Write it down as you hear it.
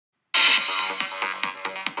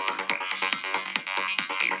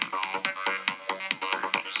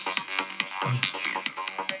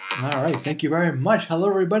All right, thank you very much. Hello,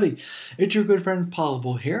 everybody. It's your good friend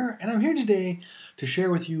Pozzible here, and I'm here today to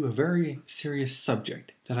share with you a very serious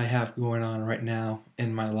subject that I have going on right now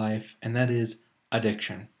in my life, and that is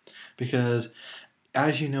addiction. Because,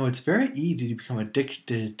 as you know, it's very easy to become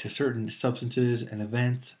addicted to certain substances and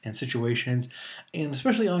events and situations, and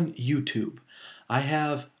especially on YouTube. I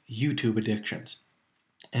have YouTube addictions.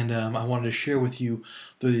 And I wanted to share with you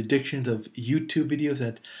the addictions of YouTube videos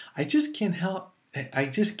that I just can't help. I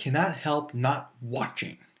just cannot help not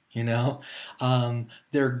watching.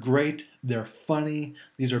 They're great. They're funny.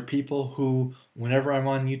 These are people who, whenever I'm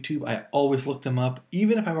on YouTube, I always look them up.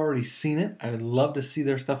 Even if I've already seen it, I would love to see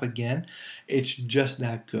their stuff again. It's just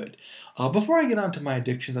that good. Before I get on to my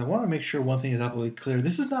addictions, I want to make sure one thing is absolutely clear.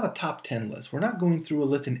 This is not a top 10 list. We're not going through a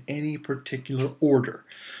list in any particular order.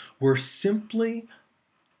 We're simply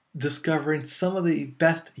discovering some of the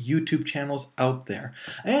best YouTube channels out there.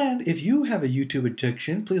 And if you have a YouTube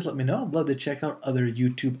addiction, please let me know. I'd love to check out other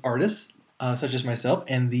YouTube artists, such as myself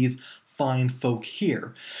and these fine folk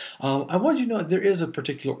here. I want you to know there is a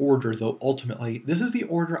particular order, though, ultimately. This is the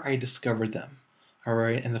order I discovered them. All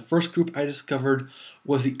right, and the first group I discovered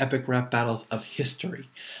was the Epic Rap Battles of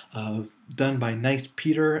History, done by Nice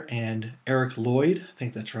Peter and Eric Lloyd. I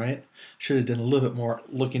think that's right. Should have done a little bit more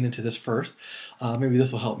looking into this first. Maybe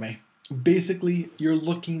this will help me. Basically, you're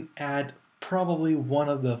looking at probably one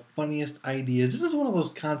of the funniest ideas. This is one of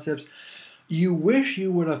those concepts you wish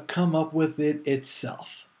you would have come up with it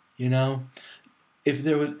itself, you know? If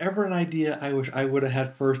there was ever an idea I wish I would have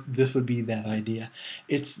had first, this would be that idea.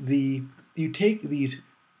 You take these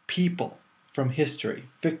people from history,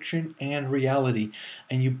 fiction and reality,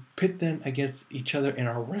 and you pit them against each other in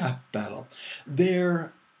a rap battle.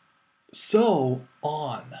 They're so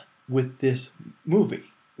on with this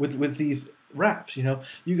movie, with these raps,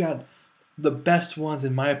 You got the best ones,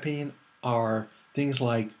 in my opinion, are things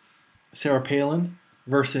like Sarah Palin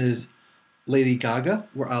versus Lady Gaga,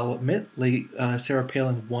 where I'll admit Sarah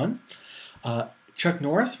Palin won. Chuck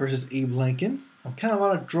Norris versus Abe Lincoln. I kind of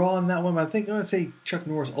want to draw on that one, but I think I'm going to say Chuck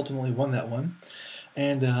Norris ultimately won that one.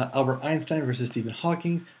 And Albert Einstein versus Stephen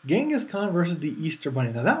Hawking. Genghis Khan versus the Easter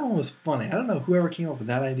Bunny. Now that one was funny. I don't know whoever came up with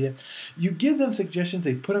that idea. You give them suggestions,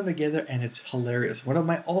 they put them together, and it's hilarious. One of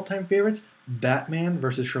my all-time favorites, Batman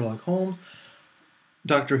versus Sherlock Holmes.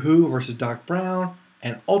 Doctor Who versus Doc Brown.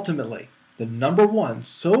 And ultimately, the number one,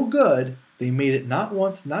 so good, they made it not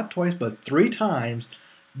once, not twice, but 3 times,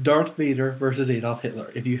 Darth Vader versus Adolf Hitler.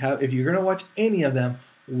 If you're going to watch any of them,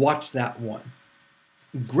 watch that one.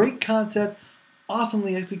 Great concept,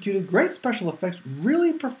 awesomely executed, great special effects,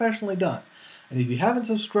 really professionally done. And if you haven't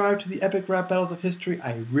subscribed to the Epic Rap Battles of History,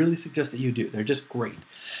 I really suggest that you do. They're just great.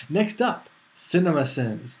 Next up, Cinema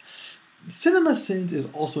Sins. Cinema Sins is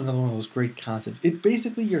also another one of those great concepts. It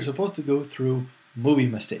basically, you're supposed to go through movie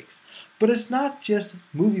mistakes. But it's not just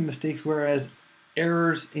movie mistakes, whereas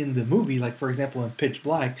errors in the movie, like for example in Pitch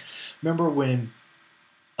Black, remember when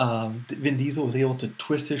Vin Diesel was able to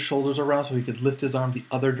twist his shoulders around so he could lift his arm the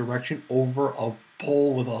other direction over a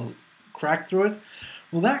pole with a crack through it?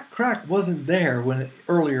 Well, that crack wasn't there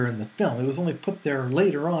earlier in the film. It was only put there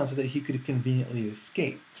later on so that he could conveniently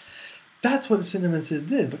escape. That's what Cinema Sins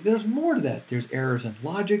did, but there's more to that. There's errors in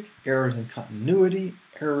logic, errors in continuity,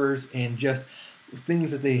 errors in just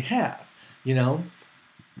things that they have,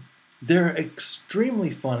 They're extremely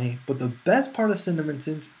funny, but the best part of Cinema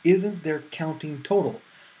Sins isn't their counting total.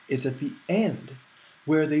 It's at the end,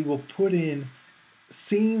 where they will put in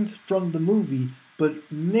scenes from the movie,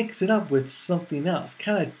 but mix it up with something else.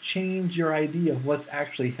 Kind of change your idea of what's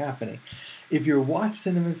actually happening. If you watch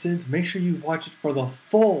Cinema Sins, make sure you watch it for the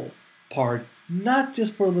full part, not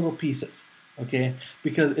just for little pieces. Okay,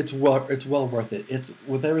 because it's well worth it. It's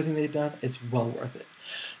with everything they've done, it's well worth it.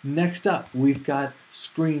 Next up, we've got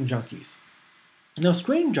Screen Junkies. Now,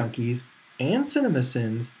 Screen Junkies and Cinema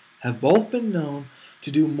Sins have both been known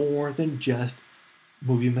to do more than just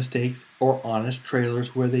movie mistakes or honest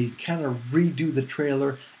trailers, where they kind of redo the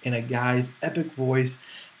trailer in a guy's epic voice,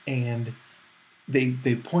 and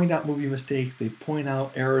they point out movie mistakes, they point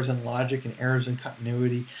out errors in logic and errors in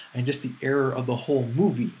continuity, and just the error of the whole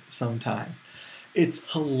movie sometimes.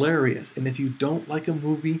 It's hilarious, and if you don't like a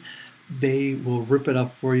movie, they will rip it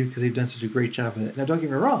up for you because they've done such a great job with it. Now, don't get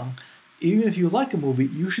me wrong, even if you like a movie,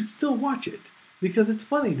 you should still watch it, because it's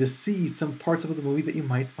funny to see some parts of the movie that you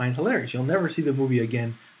might find hilarious. You'll never see the movie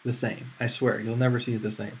again the same. I swear, you'll never see it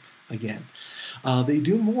the same again. They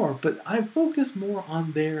do more, but I focus more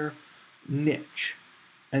on their niche.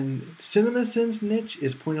 And Cinema Sins' niche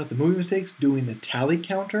is pointing out the movie mistakes, doing the tally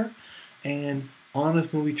counter, and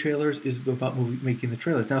Honest Movie Trailers is about making the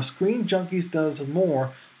trailers. Now, Screen Junkies does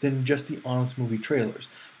more than just the Honest Movie Trailers.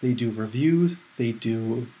 They do reviews, they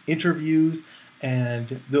do interviews,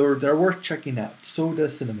 and they're worth checking out. So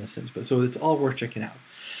does CinemaSins, but so it's all worth checking out.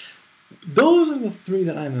 Those are the three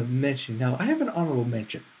that I'm mentioning. Now, I have an honorable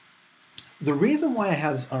mention. The reason why I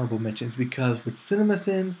have this honorable mention is because with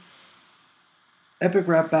CinemaSins, Epic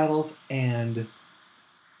Rap Battles, and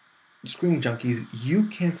Screen Junkies, you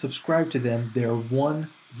can subscribe to them. They're one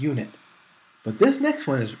unit. But this next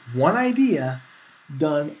one is one idea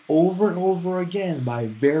done over and over again by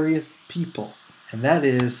various people. And that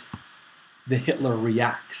is the Hitler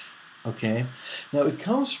Reacts. Okay? Now, it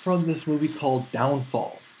comes from this movie called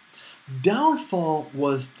Downfall. Downfall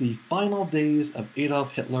was the final days of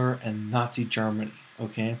Adolf Hitler and Nazi Germany.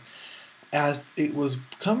 Okay? As it was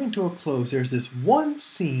coming to a close, there's this one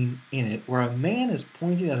scene in it where a man is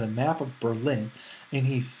pointing at a map of Berlin and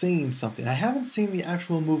he's saying something. I haven't seen the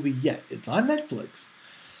actual movie yet. It's on Netflix.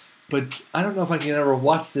 But I don't know if I can ever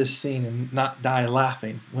watch this scene and not die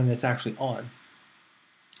laughing when it's actually on.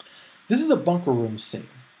 This is a bunker room scene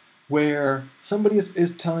where somebody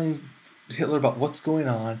is telling Hitler about what's going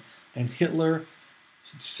on, and Hitler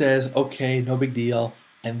says, okay, no big deal,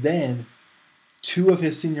 and then two of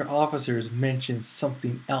his senior officers mention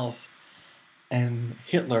something else, and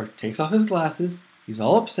Hitler takes off his glasses, he's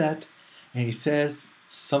all upset, and he says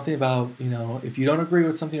something about, if you don't agree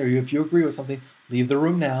with something, or if you agree with something, leave the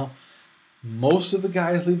room now. Most of the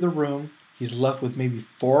guys leave the room. He's left with maybe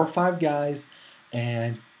 4 or 5 guys,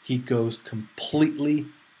 and he goes completely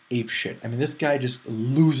apeshit. I mean, this guy just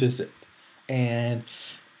loses it. And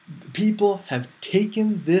people have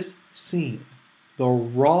taken this scene, the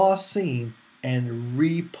raw scene, and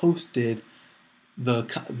reposted the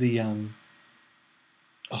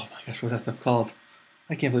oh my gosh, what's that stuff called?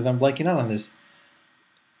 I can't believe I'm blanking out on this.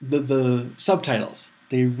 The subtitles.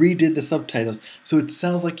 They redid the subtitles, so it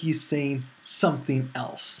sounds like he's saying something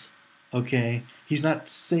else. Okay? He's not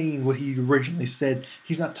saying what he originally said.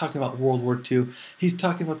 He's not talking about World War II. He's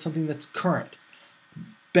talking about something that's current.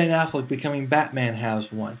 Ben Affleck becoming Batman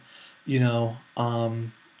has one.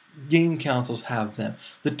 Game consoles have them.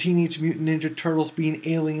 The Teenage Mutant Ninja Turtles being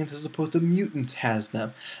aliens as opposed to mutants has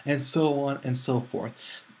them. And so on and so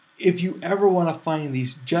forth. If you ever want to find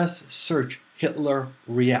these, just search Hitler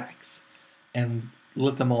Reacts and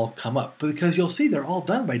let them all come up. Because you'll see they're all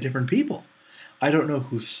done by different people. I don't know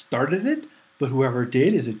who started it, but whoever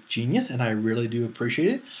did is a genius, and I really do appreciate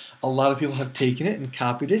it. A lot of people have taken it and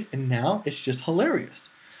copied it, and now it's just hilarious.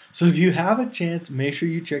 So if you have a chance, make sure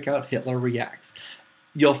you check out Hitler Reacts.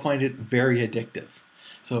 You'll find it very addictive.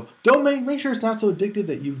 So don't make sure it's not so addictive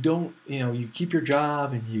that you don't, you keep your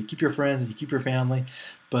job and you keep your friends and you keep your family.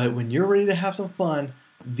 But when you're ready to have some fun,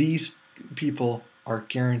 these people are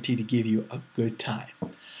guaranteed to give you a good time.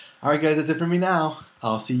 All right, guys, that's it for me now.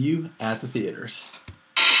 I'll see you at the theaters.